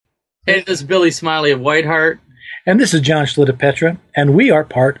Hey, this is Billy Smiley of Whiteheart. And this is John Schlitta-Petra, and we are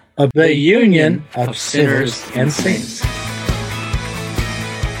part of the Union of Sinners and Saints.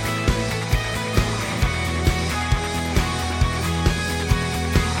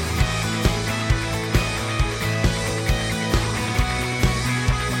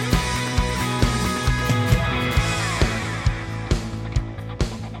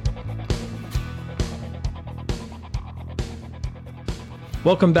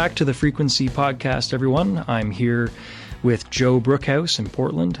 Welcome back to the Frequency Podcast, everyone. I'm here with Joe Brookhouse in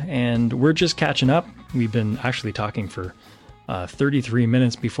Portland, and we're just catching up. We've been actually talking for 33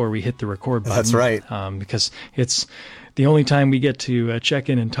 minutes before we hit the record button. That's right. Because it's the only time we get to check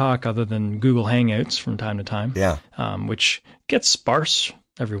in and talk other than Google Hangouts from time to time. Yeah. Which gets sparse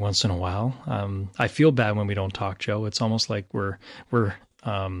every once in a while. I feel bad when we don't talk, Joe. It's almost like we're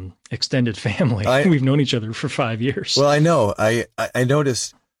extended family. We've known each other for 5 years. Well, I know. I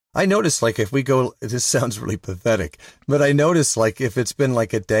notice like if we go, this sounds really pathetic, but I notice like if it's been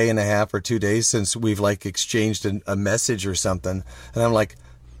like a day and a half or 2 days since we've like exchanged a message or something, and I'm like,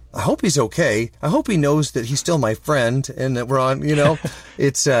 I hope he's okay. I hope he knows that he's still my friend and that we're on,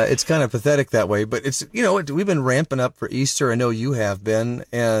 it's kind of pathetic that way, but it's, we've been ramping up for Easter. I know you have been,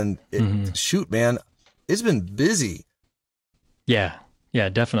 and shoot, man, it's been busy. Yeah,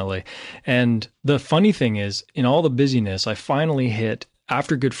 definitely. And the funny thing is, in all the busyness, I finally hit,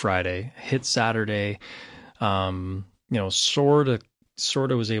 after Good Friday, hit Saturday, sort of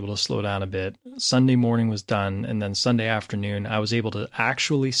was able to slow down a bit. Sunday morning was done, and then Sunday afternoon, I was able to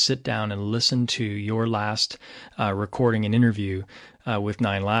actually sit down and listen to your last recording and interview with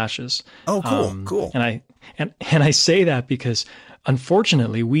Nine Lashes. Oh, cool. And I say that because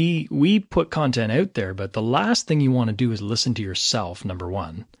unfortunately, we put content out there, but the last thing you want to do is listen to yourself, number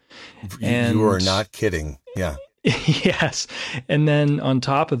one. And you are not kidding. Yeah. Yes. And then on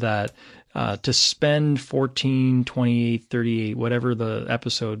top of that, to spend 14, 28, 38, whatever the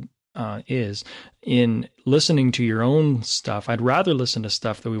episode is, in listening to your own stuff, I'd rather listen to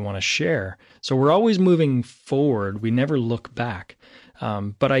stuff that we want to share. So we're always moving forward. We never look back.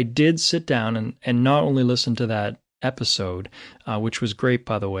 But I did sit down and not only listen to that episode, which was great,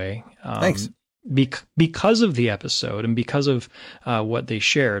 by the way. Thanks. Because of the episode and because of what they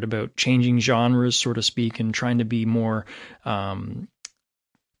shared about changing genres, so to speak, and trying to be more,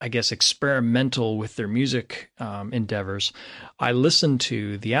 experimental with their music endeavors, I listened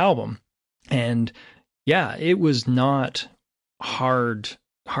to the album, and yeah, it was not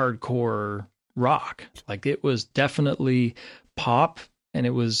hardcore rock. Like, it was definitely pop, and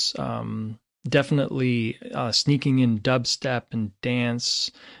it was definitely sneaking in dubstep and dance,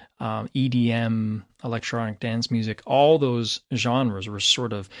 EDM, electronic dance music. All those genres were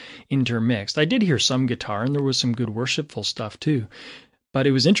sort of intermixed. I did hear some guitar, and there was some good worshipful stuff too. But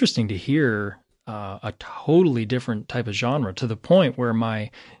it was interesting to hear a totally different type of genre, to the point where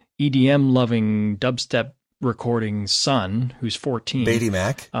my EDM-loving dubstep recording son, who's 14... Beatty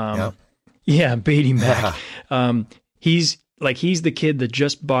Mac. Yeah, Beatty Mac. He's the kid that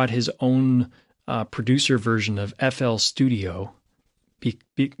just bought his own producer version of FL Studio,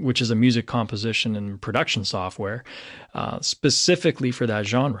 which is a music composition and production software, specifically for that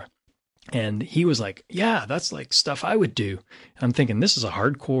genre. And he was like, yeah, that's like stuff I would do. And I'm thinking, this is a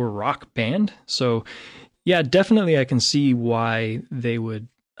hardcore rock band. So yeah, definitely I can see why they would,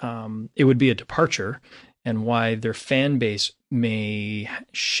 it would be a departure, and why their fan base may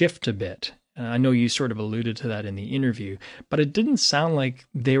shift a bit. And I know you sort of alluded to that in the interview, but it didn't sound like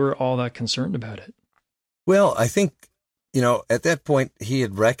they were all that concerned about it. Well, I think, at that point he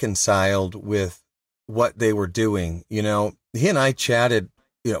had reconciled with what they were doing. He and I chatted,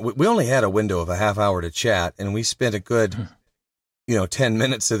 we only had a window of a half hour to chat, and we spent a good, 10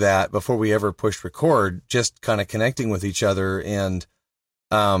 minutes of that before we ever pushed record, just kind of connecting with each other. And,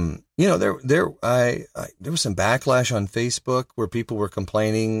 there was some backlash on Facebook where people were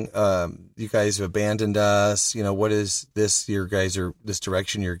complaining, you guys have abandoned us. What is this? This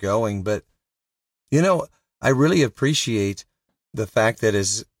direction you're going. But, I really appreciate the fact that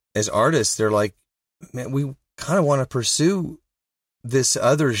as artists, they're like, man, we kind of want to pursue this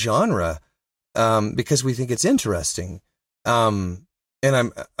other genre, because we think it's interesting. And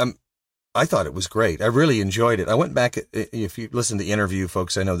I thought it was great. I really enjoyed it. I went back, if you listen to the interview,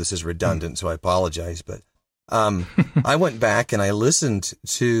 folks, I know this is redundant, so I apologize, but I went back and I listened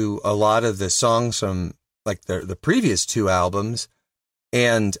to a lot of the songs from like the previous two albums,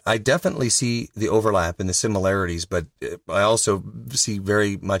 and I definitely see the overlap and the similarities, but I also see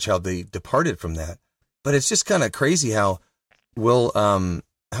very much how they departed from that. But it's just kind of crazy how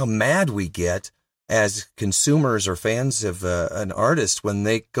mad we get as consumers or fans of an artist, when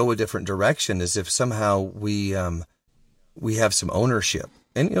they go a different direction, as if somehow we have some ownership.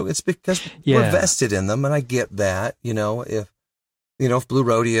 And, it's because we're vested in them. And I get that, if Blue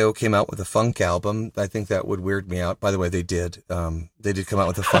Rodeo came out with a funk album, I think that would weird me out. By the way, they did. They did come out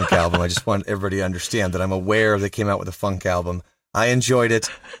with a funk album. I just want everybody to understand that I'm aware they came out with a funk album. I enjoyed it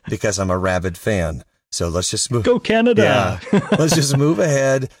because I'm a rabid fan. So let's just move. Go Canada. Yeah. Let's just move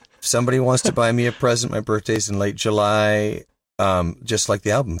ahead. If somebody wants to buy me a present, my birthday's in late July, just like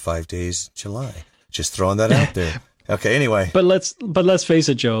the album, 5 Days July. Just throwing that out there. Okay, anyway. But let's face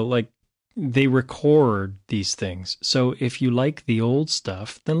it, Joe, like they record these things. So if you like the old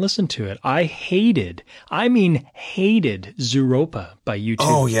stuff, then listen to it. I hated Zooropa by U2.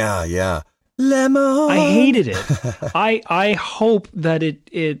 Oh, yeah. Lemon. I hated it. I hope that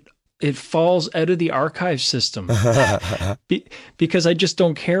it falls out of the archive system because I just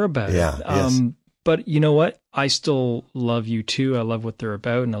don't care about it. Yes. But you know what? I still love U2. I love what they're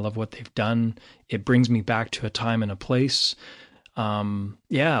about and I love what they've done. It brings me back to a time and a place.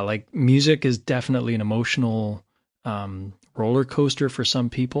 Like music is definitely an emotional roller coaster for some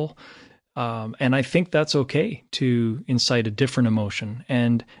people. And I think that's okay to incite a different emotion.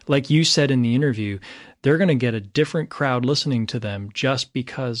 And like you said in the interview, they're going to get a different crowd listening to them just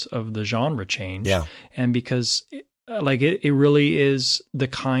because of the genre change. Yeah. And because it really is the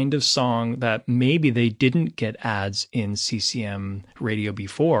kind of song that maybe they didn't get ads in CCM radio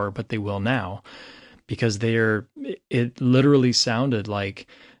before, but they will now because it literally sounded like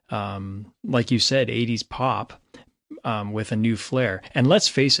you said, 80s pop with a new flair. And let's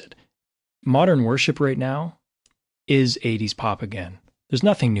face it, modern worship right now is 80s pop again. There's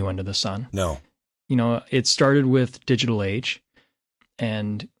nothing new under the sun. No. It started with Digital Age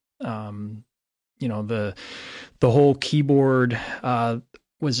and, the whole keyboard,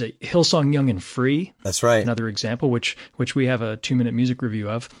 was it Hillsong Young and Free? That's right. Another example, which we have a 2-minute music review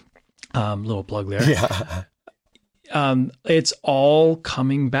of. Little plug there. Yeah. It's all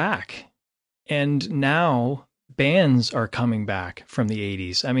coming back. And now bands are coming back from the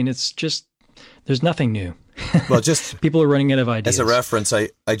 80s. I mean, it's just, there's nothing new. Well, just people are running out of ideas. As a reference, I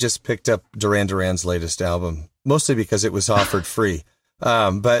just picked up Duran Duran's latest album, mostly because it was offered free.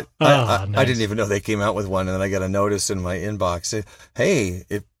 But I didn't even know they came out with one. And then I got a notice in my inbox. Hey,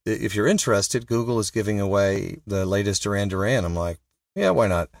 if you're interested, Google is giving away the latest Duran Duran. I'm like, yeah, why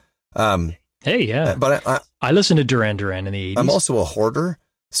not? Hey, yeah. But I listened to Duran Duran in the 80s. I'm also a hoarder.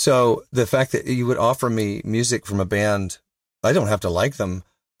 So the fact that you would offer me music from a band, I don't have to like them.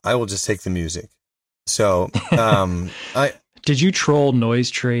 I will just take the music. So, did you troll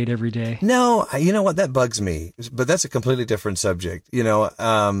Noise Trade every day? No, you know what? That bugs me, but that's a completely different subject. All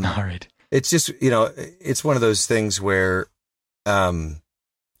right. It's just, it's one of those things where, if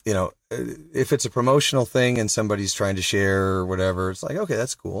it's a promotional thing and somebody's trying to share or whatever, it's like, okay,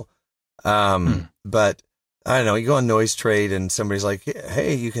 that's cool. But I don't know, you go on Noise Trade and somebody's like,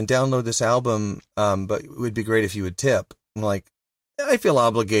 hey, you can download this album, but it would be great if you would tip. I'm like, I feel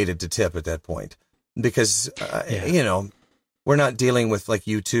obligated to tip at that point because, we're not dealing with like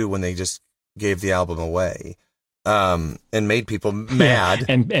U2 when they just gave the album away, and made people mad.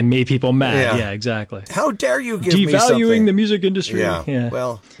 Yeah, and made people mad. Yeah, exactly. How dare you give me something? Devaluing the music industry. Yeah.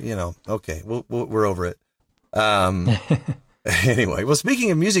 Well, okay, we're over it. Anyway, well, speaking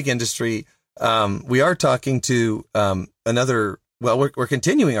of music industry, we are talking to we're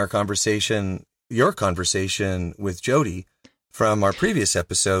continuing our conversation, your conversation with Jody from our previous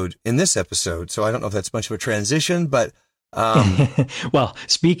episode in this episode. So I don't know if that's much of a transition, but well,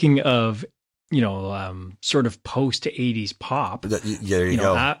 speaking of, sort of post 80s pop, there you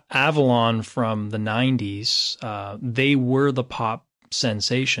go. Avalon from the 90s, they were the pop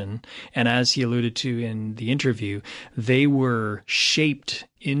sensation. And as he alluded to in the interview, they were shaped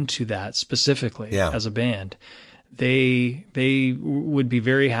into that specifically as a band. They would be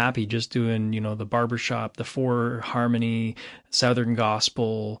very happy just doing, the barbershop, the 4-harmony, Southern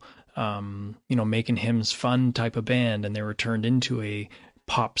gospel, making hymns fun type of band. And they were turned into a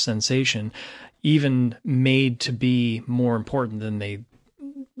pop sensation, even made to be more important than they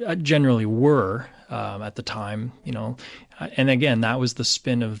generally were at the time, and again, that was the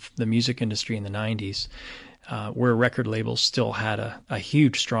spin of the music industry in the 90s, where record labels still had a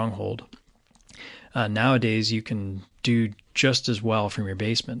huge stronghold. Nowadays, you can do just as well from your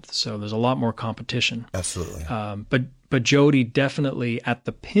basement, so there's a lot more competition. Absolutely. But Jody definitely at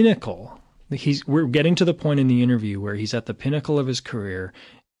the pinnacle. We're getting to the point in the interview where he's at the pinnacle of his career,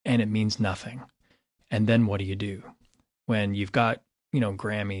 and it means nothing. And then what do you do when you've got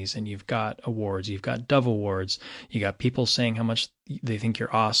Grammys and you've got awards, you've got Dove Awards, you got people saying how much they think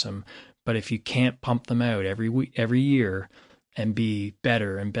you're awesome, But if you can't pump them out every week, every year, and be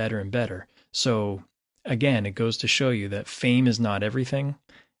better and better and better. So again, it goes to show you that fame is not everything.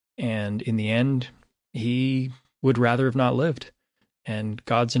 And in the end, he would rather have not lived. And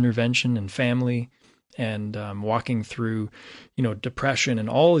God's intervention and family and walking through, depression and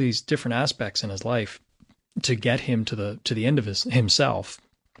all these different aspects in his life to get him to the end of himself.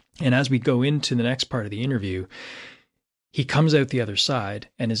 And as we go into the next part of the interview, he comes out the other side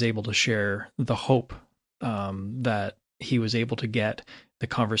and is able to share the hope that he was able to get, the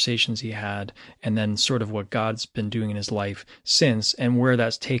conversations he had, and then sort of what God's been doing in his life since, and where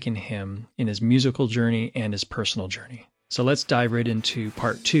that's taken him in his musical journey and his personal journey. So let's dive right into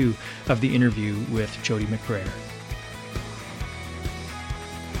part 2 of the interview with Jody McBrayer.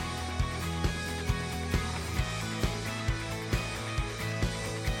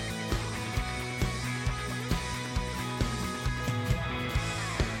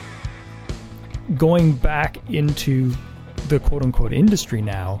 Going back into the quote-unquote industry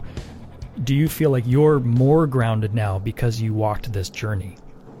now, do you feel like you're more grounded now because you walked this journey?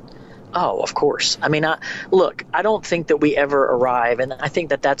 Oh, of course. I mean, I don't think that we ever arrive, and I think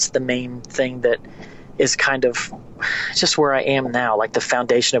that that's the main thing that is kind of just where I am now. Like the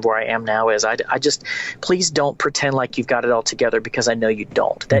foundation of where I am now is I just, please don't pretend like you've got it all together, because I know you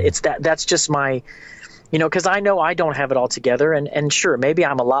don't. That's just my, because I know I don't have it all together, and sure, maybe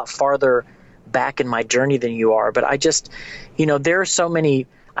I'm a lot farther back in my journey than you are, but I just, there are so many.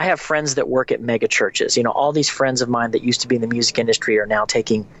 I have friends that work at mega churches. All these friends of mine that used to be in the music industry are now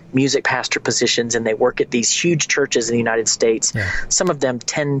taking music pastor positions, and they work at these huge churches in the United States. Yeah. Some of them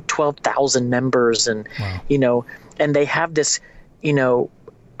 10, 12,000 members, and wow. And they have this,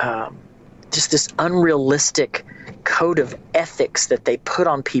 just this unrealistic code of ethics that they put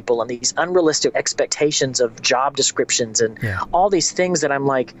on people, and these unrealistic expectations of job descriptions, and all these things that I'm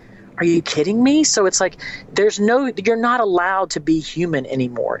like, are you kidding me? So it's like you're not allowed to be human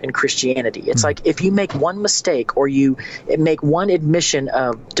anymore in Christianity. It's like if you make one mistake, or you make one admission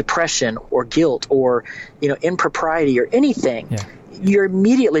of depression or guilt or impropriety or anything, you're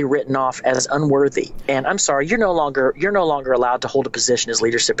immediately written off as unworthy. And I'm sorry, you're no longer allowed to hold a position as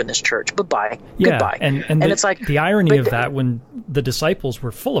leadership in this church. Bye-bye. Goodbye. And it's like the irony of that, when the disciples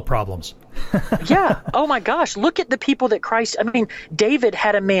were full of problems. Yeah. Oh my gosh. Look at the people that Christ, David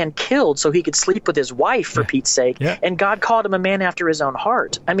had a man killed so he could sleep with his wife, for Pete's sake. Yeah. And God called him a man after his own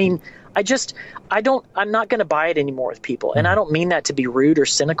heart. I'm not going to buy it anymore with people. And I don't mean that to be rude or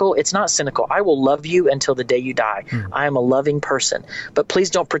cynical. It's not cynical. I will love you until the day you die. I am a loving person. But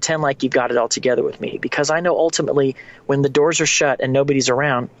please don't pretend like you've got it all together with me, because I know ultimately when the doors are shut and nobody's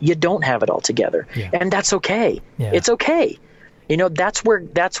around, you don't have it all together. Yeah. And that's okay. Yeah. It's okay.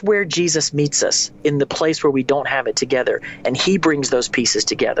 That's where Jesus meets us, in the place where we don't have it together, and he brings those pieces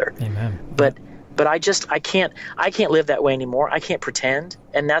together. Amen. But I can't live that way anymore. I can't pretend.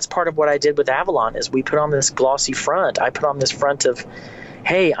 And that's part of what I did with Avalon, is we put on this glossy front. I put on this front of,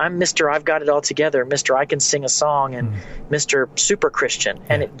 hey, I'm Mr. I've got it all together, Mr. I can sing a song, and Mr. Super Christian.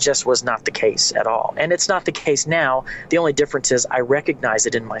 And it just was not the case at all. And it's not the case now. The only difference is I recognize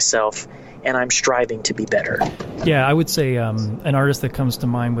it in myself, and I'm striving to be better. Yeah, I would say an artist that comes to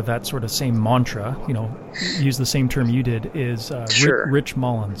mind with that sort of same mantra, use the same term you did, is Rich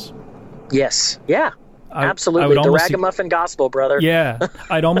Mullins. Yes. Yeah. Absolutely. The ragamuffin gospel, brother. Yeah.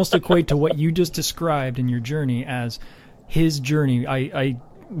 I'd almost equate to what you just described in your journey as his journey.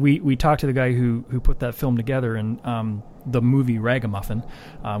 We talked to the guy who put that film together, and the movie Ragamuffin,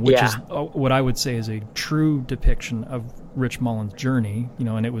 which is what I would say is a true depiction of Rich Mullins' journey,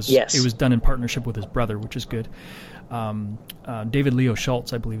 and it was done in partnership with his brother, which is good. David Leo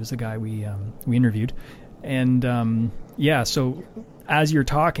Schultz, I believe, is the guy we interviewed. And so as you're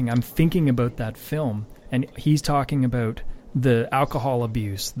talking, I'm thinking about that film, and he's talking about the alcohol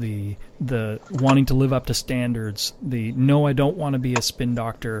abuse, the wanting to live up to standards, no, I don't want to be a spin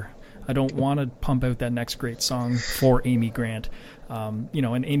doctor. I don't want to pump out that next great song for Amy Grant. And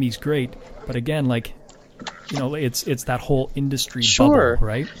Amy's great, but again, it's that whole industry bubble,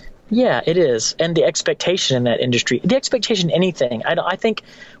 right? Yeah, it is. And the expectation in that industry, the expectation in anything, I think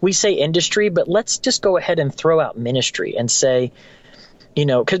we say industry, but let's just go ahead and throw out ministry and say,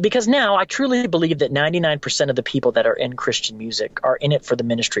 because now I truly believe that 99% of the people that are in Christian music are in it for the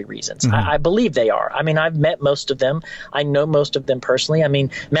ministry reasons. Mm-hmm. I believe they are. I've met most of them. I know most of them personally.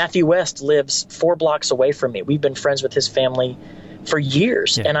 Matthew West lives 4 blocks away from me. We've been friends with his family for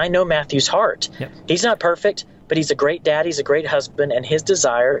years, and I know Matthew's heart. Yep. He's not perfect, but he's a great dad. He's a great husband, and his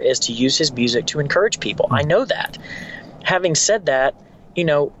desire is to use his music to encourage people. I know that. Having said that,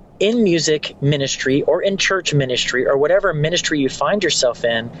 in music ministry or in church ministry or whatever ministry you find yourself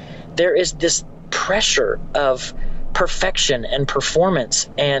in, there is this pressure of perfection and performance.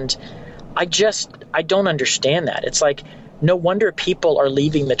 And I don't understand that. It's like, no wonder people are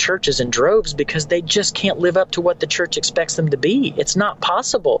leaving the churches in droves, because they just can't live up to what the church expects them to be. It's not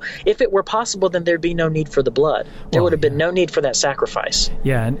possible. If it were possible, then there'd be no need for the blood. There would have been no need for that sacrifice.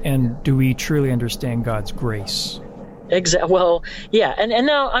 Yeah, and do we truly understand God's grace? Well, yeah, and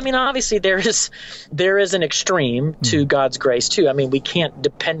now, I mean, obviously there is an extreme to God's grace too. I mean, we can't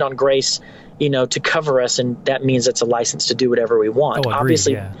depend on grace, to cover us, and that means it's a license to do whatever we want. Agreed,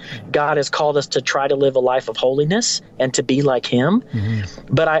 obviously, yeah. God has called us to try to live a life of holiness and to be like Him.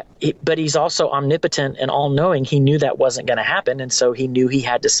 But He's also omnipotent and all-knowing. He knew that wasn't going to happen, and so He knew He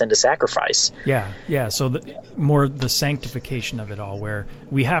had to send a sacrifice. Yeah. So more the sanctification of it all, where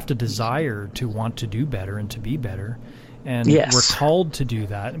we have to desire to want to do better and to be better. And we're called to do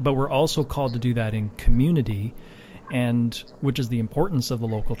that, but we're also called to do that in community, and which is the importance of the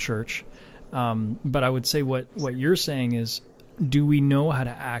local church. But I would say what you're saying is, do we know how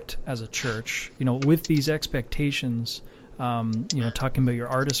to act as a church, with these expectations, talking about your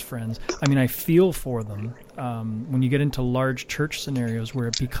artist friends. I mean, I feel for them when you get into large church scenarios where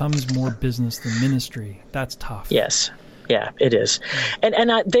it becomes more business than ministry. That's tough. Yes. Yeah, it is.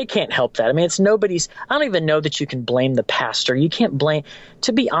 And they can't help that. I mean, I don't even know that you can blame the pastor. You can't blame,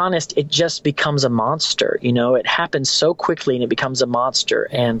 to be honest, it just becomes a monster. It happens so quickly and it becomes a monster.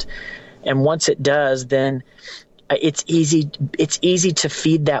 And once it does, then it's easy to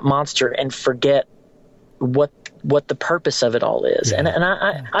feed that monster and forget what the purpose of it all is. Yeah. And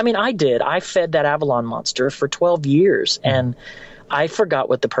I mean, I fed that Avalon monster for 12 years and I forgot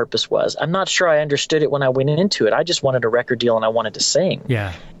what the purpose was. I'm not sure I understood it when I went into it. I just wanted a record deal and I wanted to sing.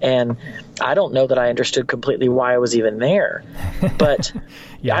 Yeah. And I don't know that I understood completely why I was even there, but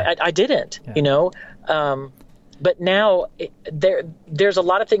I didn't, but now there's a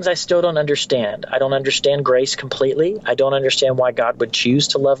lot of things I still don't understand. I don't understand grace completely. I don't understand why God would choose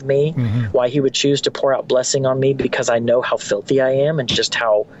to love me, why He would choose to pour out blessing on me, because I know how filthy I am and just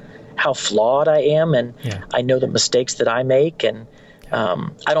how flawed I am. And I know the mistakes that I make, and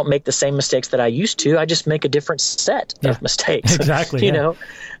I don't make the same mistakes that I used to. I just make a different set of mistakes. Exactly.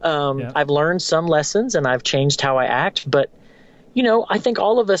 I've learned some lessons and I've changed how I act, but I think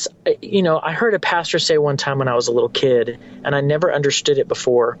all of us, I heard a pastor say one time when I was a little kid, and I never understood it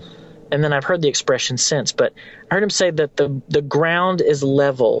before, and then I've heard the expression since, but I heard him say that the ground is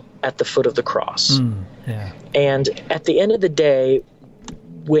level at the foot of the cross. And at the end of the day,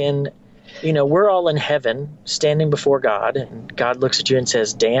 when, we're all in heaven standing before God, and God looks at you and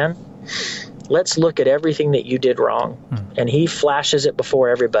says, Dan, let's look at everything that you did wrong. And He flashes it before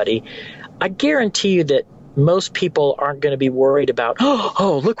everybody. I guarantee you that most people aren't going to be worried about,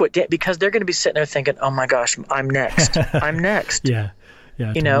 look what, because they're going to be sitting there thinking, oh my gosh, I'm next. I'm next. Yeah.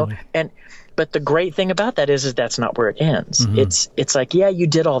 Totally. But the great thing about that is that's not where it ends. It's like, you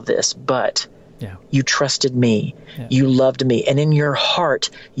did all this, but you trusted me. You loved me. And in your heart,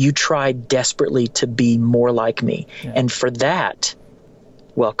 you tried desperately to be more like me. And for that,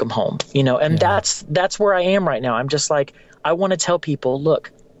 welcome home, and that's where I am right now. I'm just like, I want to tell people,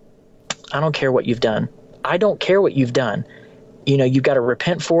 look, I don't care what you've done. I don't care what you've done. You've got to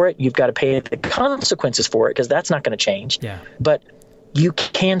repent for it. You've got to pay the consequences for it, because that's not going to change. But you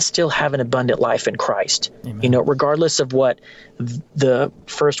can still have an abundant life in Christ. Amen. Regardless of what the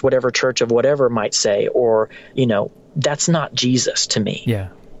first whatever church of whatever might say, or, that's not Jesus to me. Yeah.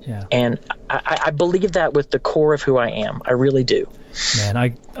 And I believe that with the core of who I am. I really do. Man,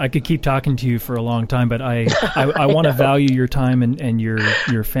 I could keep talking to you for a long time, but I want to value your time and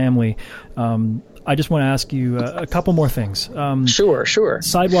your family. I just want to ask you a couple more things. Sure.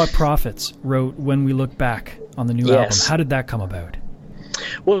 Sidewalk Prophets wrote "When We Look Back" on the new album. How did that come about?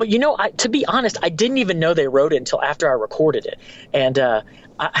 Well, to be honest, I didn't even know they wrote it until after I recorded it. And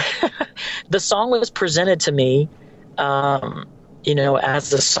the song was presented to me, as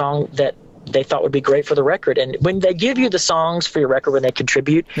the song that they thought would be great for the record. And when they give you the songs for your record, when they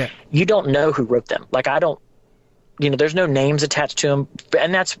contribute, you don't know who wrote them. Like, I don't, there's no names attached to them.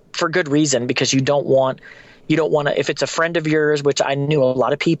 And that's for good reason, because you don't want to, if it's a friend of yours, which I knew a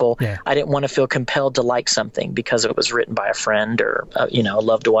lot of people, I didn't want to feel compelled to like something because it was written by a friend or, a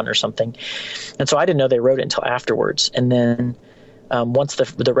loved one or something. And so I didn't know they wrote it until afterwards. And then once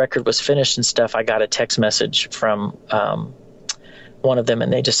the record was finished and stuff, I got a text message from one of them,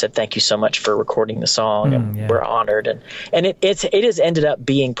 and they just said, thank you so much for recording the song. And we're honored. And it has ended up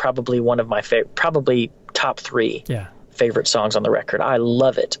being probably one of my probably top 3 favorite songs on the record. I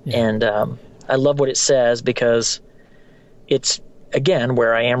love it. And I love what it says, because it's again,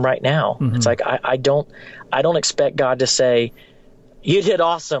 where I am right now. Mm-hmm. It's like, I don't expect God to say, you did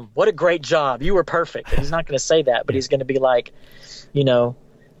awesome. What a great job. You were perfect. And he's not going to say that, but he's going to be like, you know,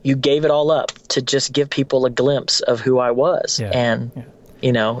 you gave it all up to just give people a glimpse of who I was.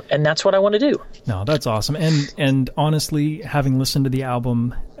 You know, and that's what I want to do. No, that's awesome. And honestly, having listened to the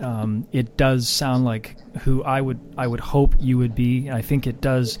album, it does sound like who I would hope you would be. I think it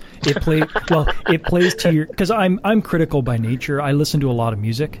does. It plays to your, because I'm critical by nature. I listen to a lot of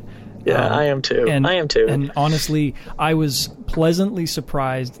music. Yeah, I am too. And honestly, I was pleasantly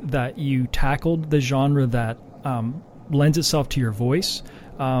surprised that you tackled the genre that lends itself to your voice.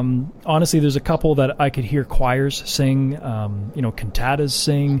 Honestly, there's a couple that I could hear choirs sing, cantatas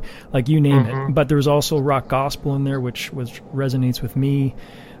sing, like you name it. But there's also rock gospel in there, which resonates with me.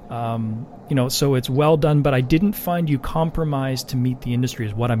 So it's well done. But I didn't find you compromised to meet the industry,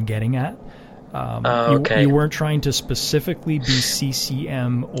 is what I'm getting at. Okay. You weren't trying to specifically be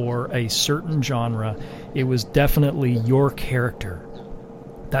CCM or a certain genre. It was definitely your character.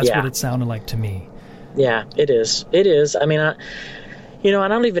 That's what it sounded like to me. Yeah, it is. It is. I mean, I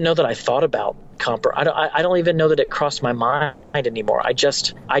don't even know that I thought about I don't even know that it crossed my mind anymore. I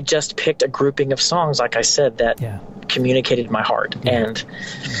just picked a grouping of songs, like I said, that communicated my heart. And,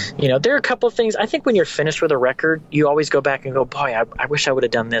 there are a couple of things. I think when you're finished with a record, you always go back and go, boy, I wish I would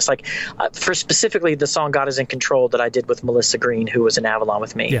have done this. Like for specifically the song God is in Control that I did with Melissa Green, who was in Avalon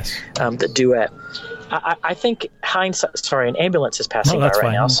with me, the duet. I think an ambulance is passing by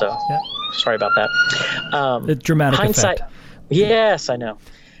right now. So sorry about that. The dramatic hindsight. Effect. Yes, I know.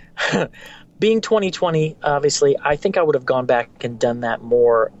 Being 2020, obviously, I think I would have gone back and done that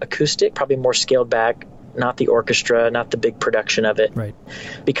more acoustic, probably more scaled back, not the orchestra, not the big production of it. Right.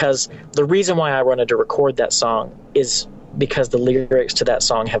 Because the reason why I wanted to record that song is because the lyrics to that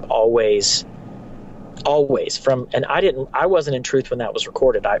song have always and I wasn't in Truth when that was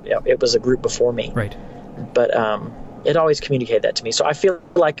recorded. It was a group before me. Right. But it always communicated that to me. So I feel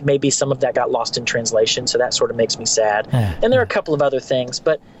like maybe some of that got lost in translation. So that sort of makes me sad. And there are a couple of other things,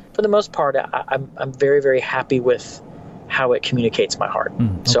 but for the most part, I'm very, very happy with how it communicates my heart. Okay.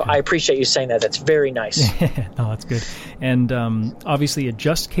 So I appreciate you saying that. That's very nice. No, that's good. And obviously it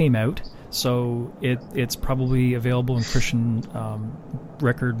just came out, so it's probably available in Christian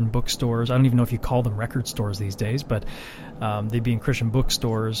record and bookstores. I don't even know if you call them record stores these days, but they'd be in Christian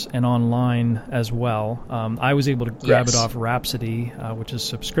bookstores and online as well. I was able to grab it off Rhapsody, which is a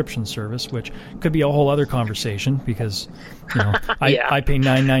subscription service, which could be a whole other conversation because I pay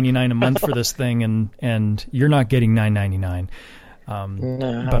 $9.99 a month for this thing, and you're not getting $9.99.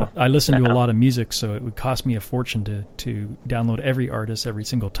 But I listen to a lot of music, so it would cost me a fortune to download every artist every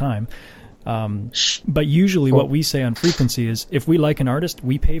single time. But usually what we say on Frequency is if we like an artist,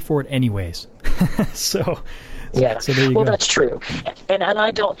 we pay for it anyways. So there you go. That's true. And I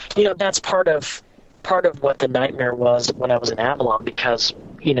don't, that's part of what the nightmare was when I was in Avalon, because,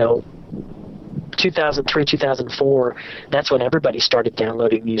 2003, 2004, that's when everybody started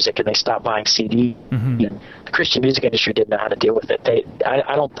downloading music and they stopped buying CDs. And the Christian music industry didn't know how to deal with it.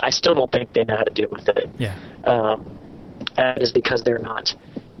 I still don't think they know how to deal with it. Yeah. That is because they're not,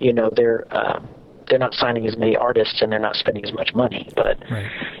 they're not signing as many artists and they're not spending as much money. But,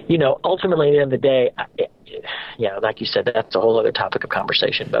 ultimately at the end of the day, like you said, that's a whole other topic of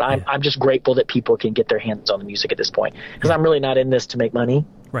conversation. But I'm just grateful that people can get their hands on the music at this point, because I'm really not in this to make money.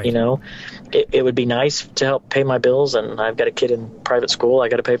 Right. It would be nice to help pay my bills, and I've got a kid in private school I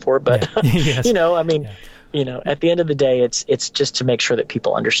got to pay for. But at the end of the day, it's just to make sure that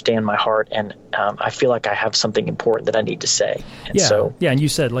people understand my heart, and I feel like I have something important that I need to say. And and you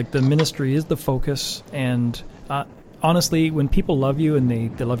said like the ministry is the focus, and honestly, when people love you and they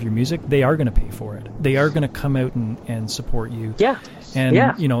love your music, they are going to pay for it. They are going to come out and support you. Yeah. And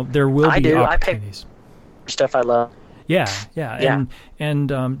there will be opportunities. I pay stuff I love. Yeah.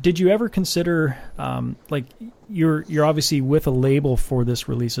 And did you ever consider, you're obviously with a label for this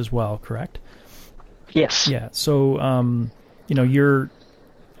release as well, correct? Yes. Yeah. So,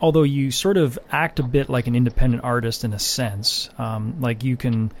 although you sort of act a bit like an independent artist in a sense, like you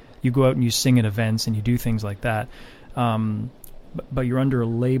go out and you sing at events and you do things like that, but you're under a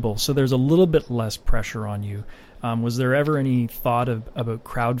label, so there's a little bit less pressure on you. Was there ever any thought about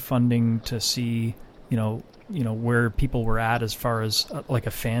crowdfunding to see, where people were at as far as like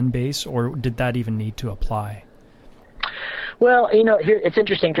a fan base, or did that even need to apply? Well, here it's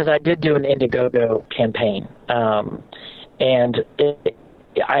interesting because I did do an Indiegogo campaign, and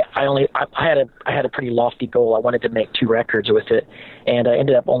I had a pretty lofty goal. I wanted to make 2 records with it, and I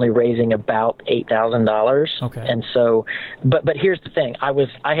ended up only raising about $8,000. Okay. And so, but here's the thing: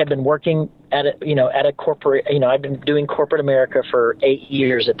 I had been working at a corporate, I'd been doing corporate America for 8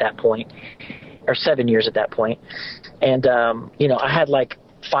 years at that point, or 7 years at that point, and I had like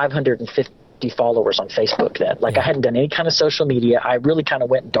 550 followers on Facebook then. Like, I hadn't done any kind of social media. I really kind of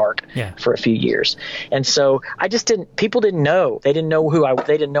went dark for a few years. And so I just people didn't know. They didn't know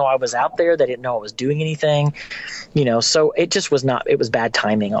they didn't know I was out there. They didn't know I was doing anything, so it just was it was bad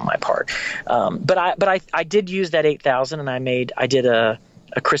timing on my part. But I did use that 8,000, and I did a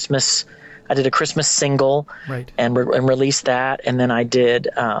Christmas single, right, and released that. And then I did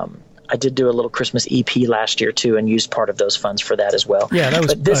do a little Christmas EP last year too, and used part of those funds for that as well. Yeah,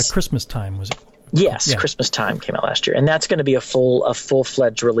 that was Christmas time, was it? Yes, yeah. Christmas Time came out last year, and that's going to be a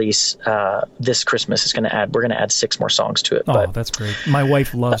full-fledged release this Christmas. We're going to add 6 more songs to it. Oh, that's great. My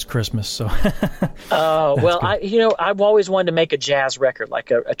wife loves Christmas, so. Well, I've always wanted to make a jazz record,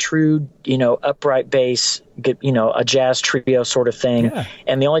 like a true, upright bass, a jazz trio sort of thing. Yeah.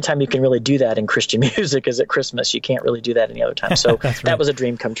 And the only time you can really do that in Christian music is at Christmas. You can't really do that any other time. So right. That was a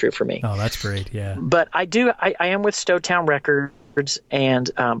dream come true for me. Oh, that's great. Yeah. But I am with Stowtown Records,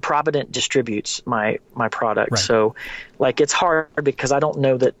 and Provident distributes my product. Right. So it's hard because I don't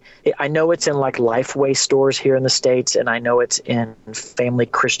know that I know it's in like Lifeway stores here in the States, and I know it's in Family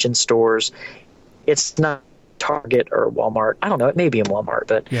Christian stores. It's not Target or Walmart. I don't know. It may be in Walmart,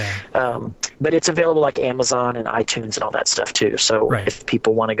 but it's available like Amazon and iTunes and all that stuff too. So if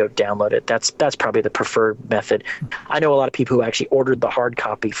people want to go download it, that's probably the preferred method. I know a lot of people who actually ordered the hard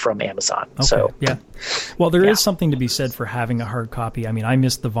copy from Amazon. Okay. So yeah. Well, there is something to be said for having a hard copy. I mean, I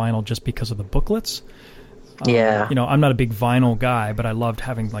missed the vinyl just because of the booklets. Yeah. I'm not a big vinyl guy, but I loved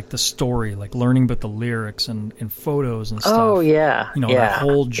having like the story, like learning about the lyrics and photos and stuff. Oh yeah. That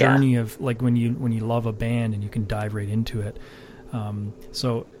whole journey of like when you love a band and you can dive right into it.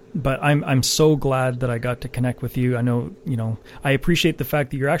 But I'm so glad that I got to connect with you. I know, I appreciate the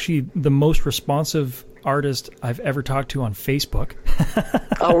fact that you're actually the most responsive artist I've ever talked to on Facebook.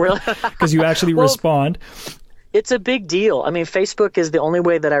 Oh, really? Because you actually respond. It's a big deal. I mean, Facebook is the only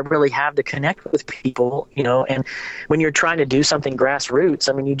way that I really have to connect with people, and when you're trying to do something grassroots,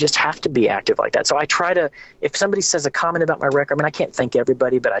 I mean, you just have to be active like that. So I try to, if somebody says a comment about my record, I mean, I can't thank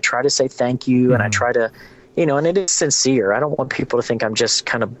everybody, but I try to say thank you, and I try to, and it is sincere. I don't want people to think I'm just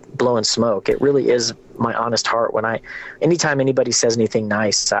kind of blowing smoke. It really is my honest heart. Anytime anybody says anything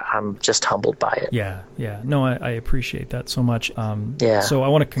nice, I'm just humbled by it. Yeah. No, I appreciate that so much. So I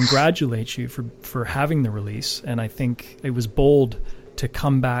want to congratulate you for having the release, and I think it was bold to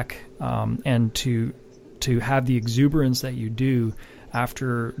come back and to have the exuberance that you do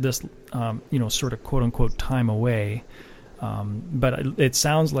after this, sort of quote unquote time away. But it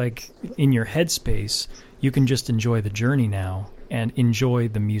sounds like in your headspace, you can just enjoy the journey now and enjoy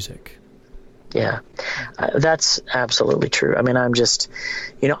the music. Yeah, that's absolutely true. I mean, I'm just,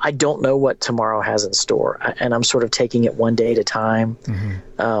 I don't know what tomorrow has in store, and I'm sort of taking it one day at a time.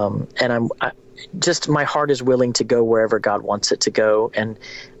 Mm-hmm. And my heart is willing to go wherever God wants it to go. And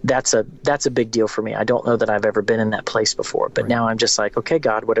that's a big deal for me. I don't know that I've ever been in that place before, but now I'm just like, okay,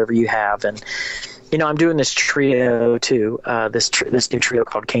 God, whatever you have. And, I'm doing this trio too, this new trio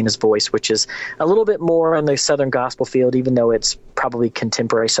called Cana's Voice, which is a little bit more in the Southern gospel field, even though it's probably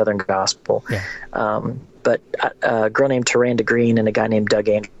contemporary Southern gospel. Yeah. But a girl named Taranda Green and a guy named Doug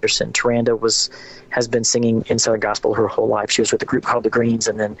Anderson. Taranda has been singing in Southern gospel her whole life. She was with a group called the Greens,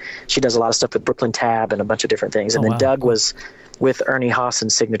 and then she does a lot of stuff with Brooklyn Tab and a bunch of different things. And then Doug was with Ernie Haas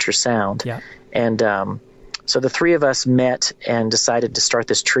and Signature Sound. Yeah. And so the three of us met and decided to start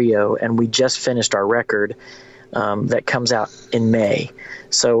this trio, and we just finished our record that comes out in May.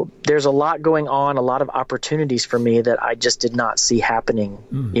 So there's a lot going on, a lot of opportunities for me that I just did not see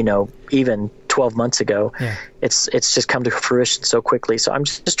happening, even 12 months ago. Yeah. It's just come to fruition so quickly. So I'm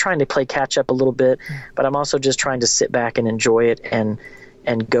just trying to play catch up a little bit, but I'm also just trying to sit back and enjoy it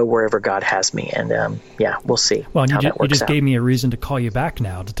and go wherever God has me. And we'll see. Well, and you just gave me a reason to call you back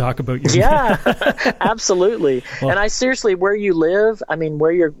now to talk about your absolutely. Well, and I seriously, where you live, I mean,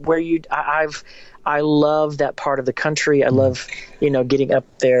 I love that part of the country. I love, getting up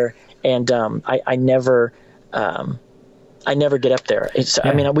there, and I never get up there.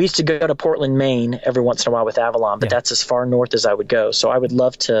 I mean, we used to go to Portland, Maine every once in a while with Avalon, but that's as far north as I would go. So I would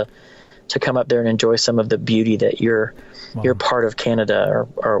love to come up there and enjoy some of the beauty that you're part of Canada,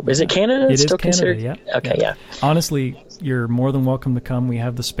 or is it Canada? It is still Canada, considered? Yeah. Okay, yeah. Honestly, you're more than welcome to come. We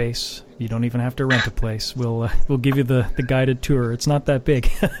have the space. You don't even have to rent a place. We'll give you the guided tour. It's not that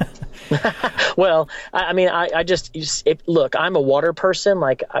big. Well, I mean, I just look. I'm a water person.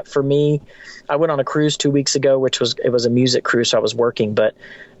 Like for me, I went on a cruise 2 weeks ago, it was a music cruise, so I was working, but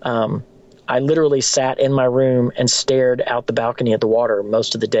I literally sat in my room and stared out the balcony at the water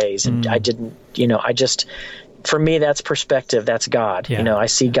most of the days, and I didn't, for me, that's perspective. That's God. Yeah. I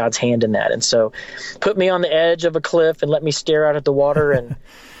see God's hand in that. And so put me on the edge of a cliff and let me stare out at the water, and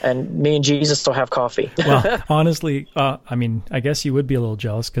me and Jesus still have coffee. Well, honestly, I mean, I guess you would be a little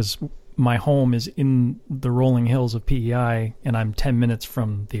jealous because my home is in the rolling hills of PEI and I'm 10 minutes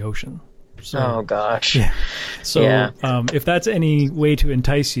from the ocean. So, oh gosh. Yeah. So Yeah. If that's any way to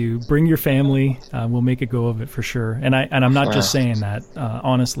entice you, bring your family. We'll make a go of it for sure. And I'm not just saying that.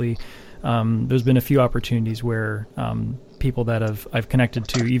 Honestly, there's been a few opportunities where people that I've connected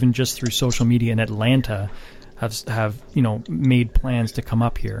to, even just through social media in Atlanta, have made plans to come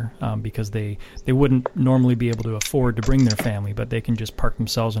up here because they wouldn't normally be able to afford to bring their family, but they can just park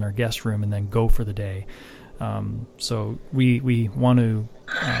themselves in our guest room and then go for the day. So we want to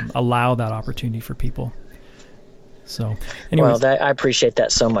allow that opportunity for people. So, anyways. Well, I appreciate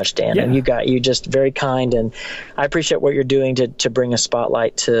that so much, Dan. Yeah. And you just very kind, and I appreciate what you're doing to bring a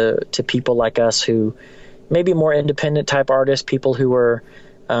spotlight to people like us who maybe more independent type artists, people who are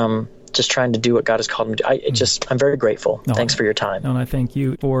just trying to do what God has called them to do. I'm very grateful. No, Thanks for your time. And I thank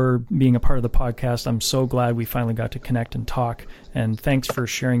you for being a part of the podcast. I'm so glad we finally got to connect and talk. And thanks for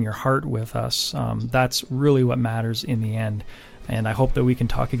sharing your heart with us. That's really what matters in the end. And I hope that we can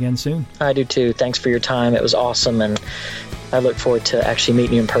talk again soon. I do too. Thanks for your time. It was awesome. And I look forward to actually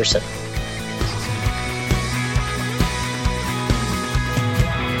meeting you in person.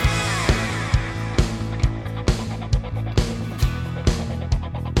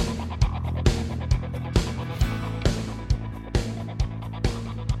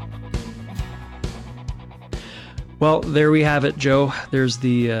 Well, there we have it, Joe. There's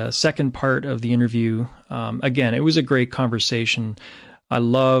the second part of the interview. Again, it was a great conversation. I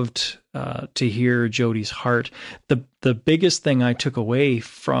loved to hear Jody's heart. The biggest thing I took away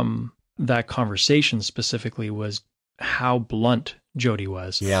from that conversation specifically was how blunt Jody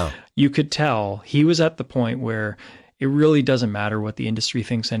was. Yeah. You could tell he was at the point where it really doesn't matter what the industry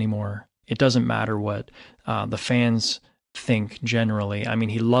thinks anymore. It doesn't matter what the fans think generally. I mean,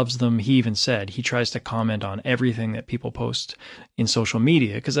 he loves them. He even said he tries to comment on everything that people post in social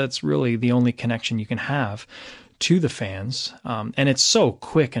media because that's really the only connection you can have to the fans. And it's so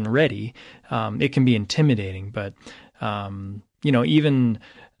quick and ready. It can be intimidating, but even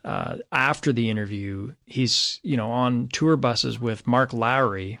after the interview, he's on tour buses with Mark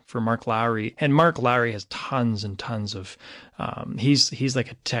Lowry for Mark Lowry, and Mark Lowry has tons and tons of he's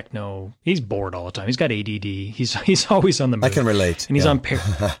like a techno. He's bored all the time. He's got ADD. He's always on the move. I can relate. And he's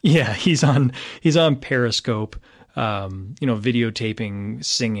on he's on Periscope, videotaping,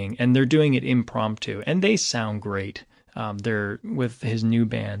 singing, and they're doing it impromptu, and they sound great. They're with his new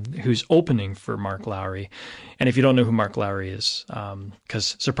band who's opening for Mark Lowry. And if you don't know who Mark Lowry is,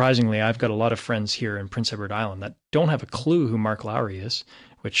 because surprisingly, I've got a lot of friends here in Prince Edward Island that don't have a clue who Mark Lowry is,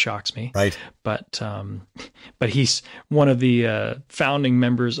 which shocks me. Right. But he's one of the founding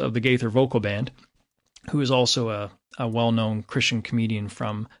members of the Gaither Vocal Band, who is also a well-known Christian comedian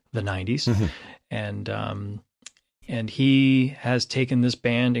from the 90s. Mm-hmm. And he has taken this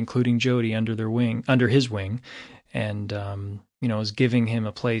band, including Jody, under his wing, and is giving him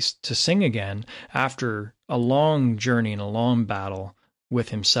a place to sing again after a long journey and a long battle with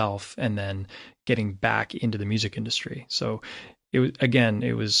himself, and then getting back into the music industry. So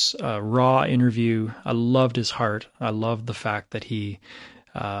it was a raw interview. I loved his heart. I loved the fact that he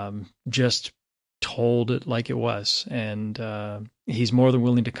just told it like it was, and he's more than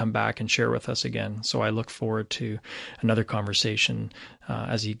willing to come back and share with us again. So I look forward to another conversation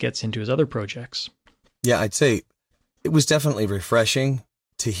as he gets into his other projects. Yeah, I'd say it was definitely refreshing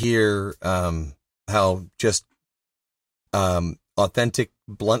to hear how just authentic,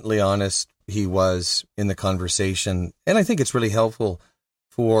 bluntly honest he was in the conversation. And I think it's really helpful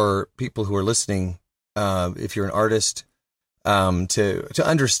for people who are listening, if you're an artist, to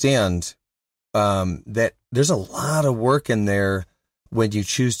understand that there's a lot of work in there when you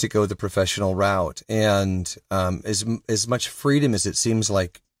choose to go the professional route. And as much freedom as it seems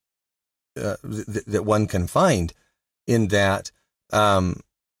like that one can find in that,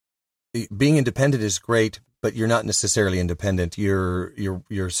 being independent is great, but you're not necessarily independent.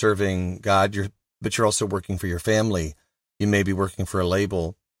 You're serving God, but you're also working for your family. You may be working for a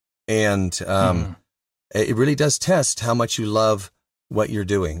label, and it really does test how much you love what you're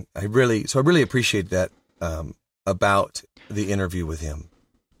doing. I really appreciate that about the interview with him.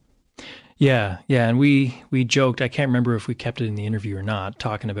 Yeah, and we joked. I can't remember if we kept it in the interview or not,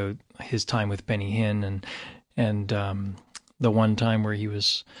 talking about his time with Benny Hinn and the one time where he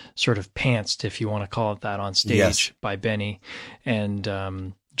was sort of pantsed, if you want to call it that, on stage Yes. by Benny,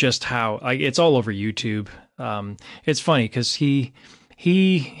 and just how it's all over YouTube. It's funny because he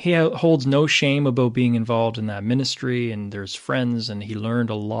holds no shame about being involved in that ministry, and there's friends, and he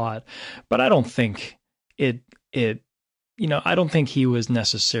learned a lot. But I don't think it. I don't think he was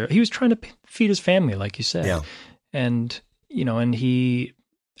necessarily. He was trying to feed his family, like you said, Yeah. and he,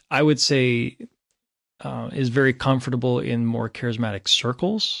 I would say, is very comfortable in more charismatic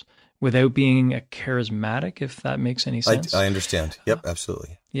circles without being a charismatic, if that makes any sense. I understand. Yep,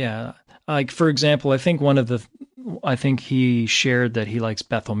 absolutely. Yeah. Like, for example, I think he shared that he likes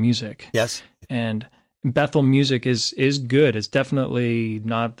Bethel music. Yes. And Bethel music is good. It's definitely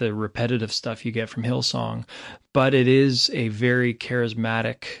not the repetitive stuff you get from Hillsong, but it is a very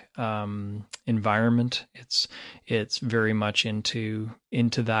charismatic environment. It's very much into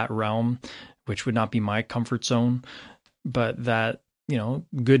that realm, which would not be my comfort zone, but that,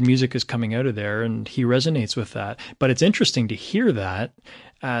 good music is coming out of there, and he resonates with that. But it's interesting to hear that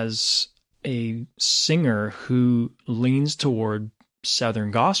as a singer who leans toward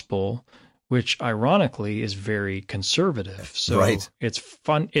Southern gospel, which ironically is very conservative. So Right.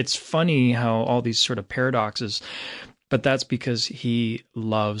 It's funny how all these sort of paradoxes, but that's because he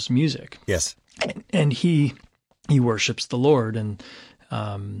loves music, Yes. and he worships the Lord, and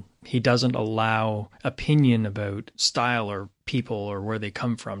he doesn't allow opinion about style or people or where they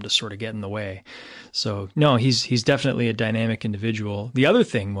come from to sort of get in the way. So no, he's definitely a dynamic individual. The other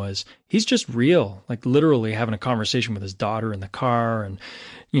thing was he's just real, like literally having a conversation with his daughter in the car, and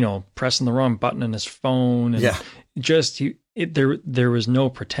pressing the wrong button on his phone, and Yeah. just there was no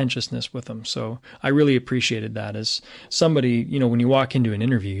pretentiousness with him. So I really appreciated that as somebody, when you walk into an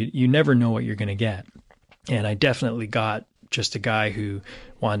interview, you never know what you're going to get. And I definitely got just a guy who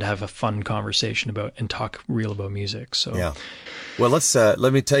wanted to have a fun conversation about and talk real about music. So Yeah. Well,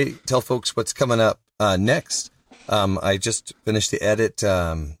 let me tell folks what's coming up next. I just finished the edit.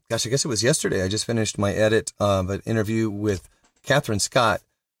 I guess it was yesterday. I just finished my edit of an interview with Catherine Scott.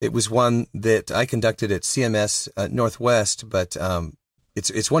 It was one that I conducted at CMS Northwest, but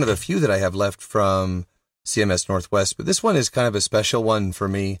it's one of the few that I have left from CMS Northwest. But this one is kind of a special one for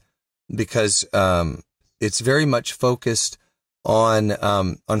me because it's very much focused on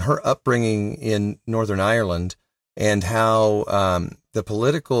her upbringing in Northern Ireland and how the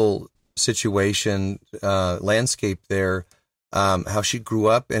political situation, landscape there, how she grew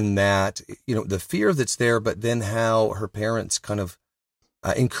up in that, the fear that's there, but then how her parents kind of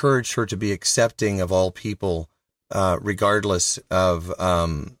encouraged her to be accepting of all people, regardless of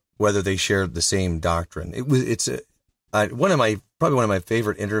whether they shared the same doctrine. It's one of my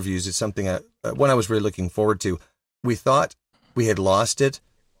favorite interviews. It's something one I was really looking forward to. We thought we had lost it,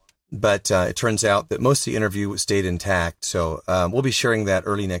 but it turns out that most of the interview stayed intact. So we'll be sharing that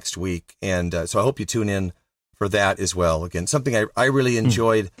early next week, and so I hope you tune in for that as well. Again, something I really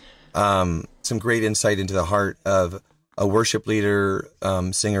enjoyed. Some great insight into the heart of a worship leader,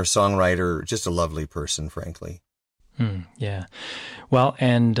 singer, songwriter, just a lovely person, frankly. Yeah. Well,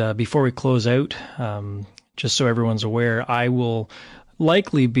 and before we close out, just so everyone's aware, I will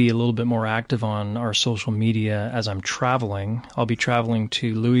likely be a little bit more active on our social media as I'm traveling. I'll be traveling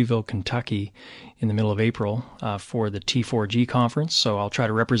to Louisville, Kentucky in the middle of April for the T4G conference. So I'll try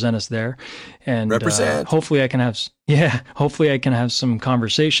to represent us there, and hopefully I can have some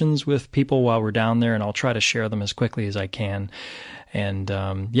conversations with people while we're down there, and I'll try to share them as quickly as I can. And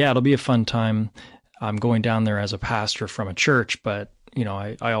it'll be a fun time. I'm going down there as a pastor from a church, but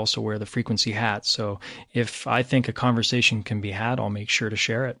I also wear the frequency hat. So if I think a conversation can be had, I'll make sure to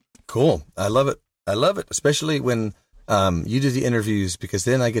share it. Cool. I love it. Especially when you do the interviews, because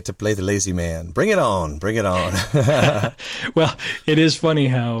then I get to play the lazy man. Bring it on. Well, it is funny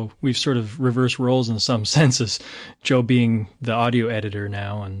how we've sort of reversed roles in some senses. Joe being the audio editor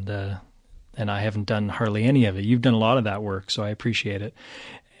now, and I haven't done hardly any of it. You've done a lot of that work, so I appreciate it.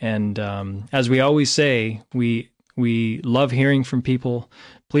 And as we always say, we love hearing from people.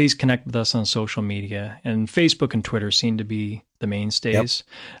 Please connect with us on social media, and Facebook and Twitter seem to be the mainstays.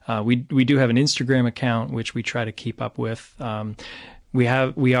 Yep. We do have an Instagram account, which we try to keep up with. We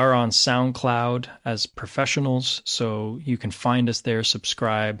are on SoundCloud as professionals, so you can find us there,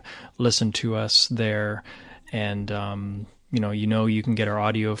 subscribe, listen to us there, and you can get our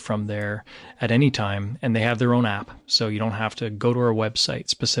audio from there at any time, and they have their own app, so you don't have to go to our website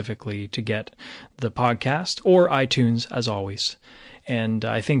specifically to get the podcast, or iTunes, as always. And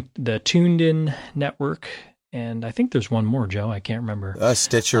I think the Tuned In network And I think there's one more, Joe. I can't remember.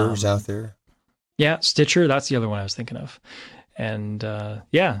 Stitcher's out there. Yeah, Stitcher. That's the other one I was thinking of. And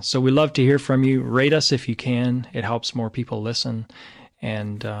so we love to hear from you. Rate us if you can. It helps more people listen.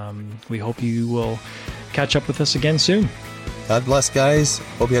 And we hope you will catch up with us again soon. God bless, guys.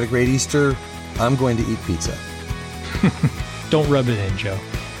 Hope you had a great Easter. I'm going to eat pizza. Don't rub it in, Joe.